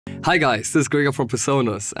Hi guys, this is Gregor from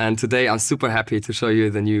Presonus, and today I'm super happy to show you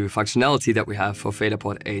the new functionality that we have for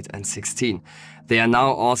FaderPort 8 and 16. They are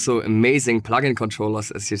now also amazing plugin controllers,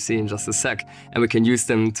 as you see in just a sec, and we can use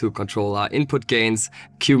them to control our input gains,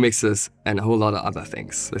 cue mixes, and a whole lot of other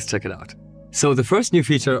things. Let's check it out. So the first new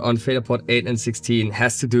feature on FaderPort 8 and 16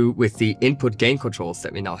 has to do with the input gain controls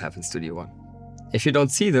that we now have in Studio One. If you don't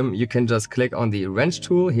see them, you can just click on the wrench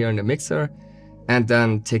tool here in the mixer and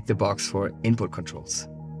then tick the box for input controls.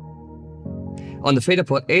 On the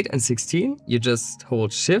FaderPort 8 and 16, you just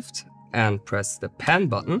hold Shift and press the pan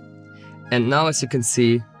button. And now, as you can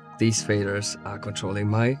see, these faders are controlling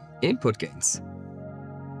my input gains.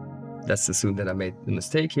 Let's assume that I made the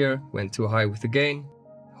mistake here, went too high with the gain.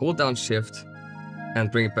 Hold down Shift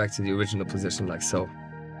and bring it back to the original position like so.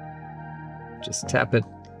 Just tap it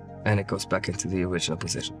and it goes back into the original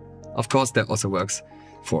position. Of course, that also works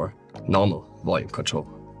for normal volume control,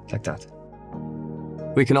 like that.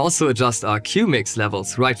 We can also adjust our cue mix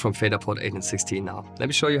levels right from FaderPort 8 and 16 now. Let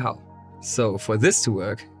me show you how. So for this to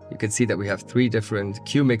work, you can see that we have 3 different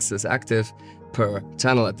cue mixes active per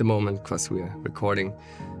channel at the moment because we are recording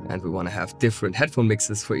and we want to have different headphone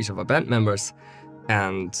mixes for each of our band members.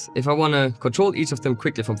 And if I want to control each of them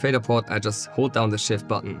quickly from FaderPort, I just hold down the Shift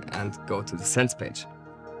button and go to the Sense page.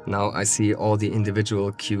 Now I see all the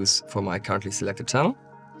individual cues for my currently selected channel.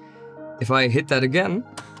 If I hit that again,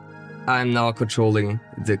 I'm now controlling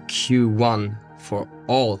the Q1 for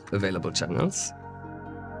all available channels.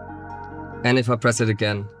 And if I press it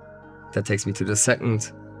again, that takes me to the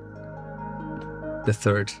second, the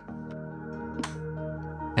third,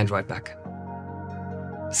 and right back.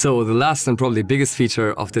 So the last and probably biggest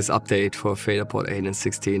feature of this update for FaderPort 8 and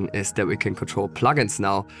 16 is that we can control plugins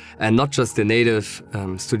now, and not just the native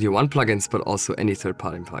Studio One plugins, but also any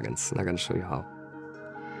third-party plugins. And I'm going to show you how.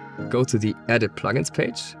 Go to the Edit Plugins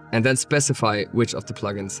page and then specify which of the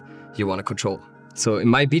plugins you want to control. So in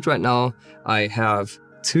my beat right now, I have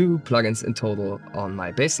 2 plugins in total on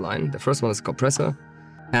my bass line. The first one is compressor,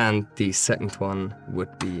 and the second one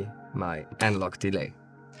would be my analog delay.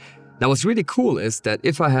 Now what's really cool is that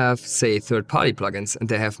if I have, say, third-party plugins and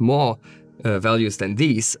they have more values than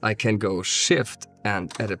these, I can go Shift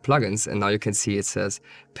and Edit Plugins, and now you can see it says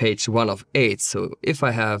page 1 of 8. So if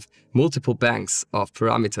I have multiple banks of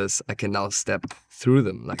parameters, I can now step through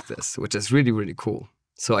them like this, which is really, really cool.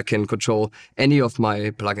 So I can control any of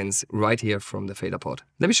my plugins right here from the FaderPort.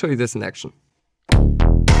 Let me show you this in action.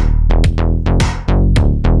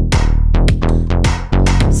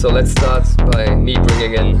 So let's start by me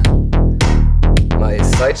bringing in my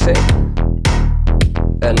sidechain.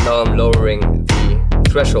 And now I'm lowering the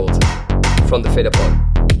threshold from the FaderPort.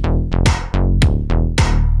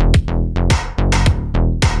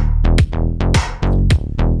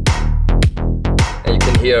 And you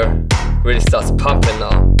can hear it really starts pumping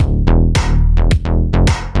now.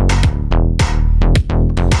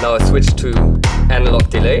 Now I switch to analog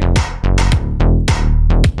delay.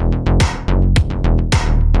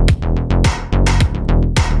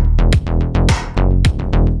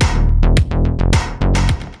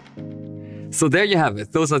 So there you have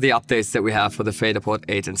it. Those are the updates that we have for the FaderPort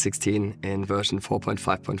 8 and 16 in version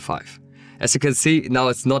 4.5.5. As you can see, now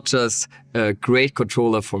it's not just a great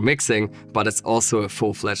controller for mixing, but it's also a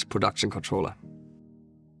full-fledged production controller.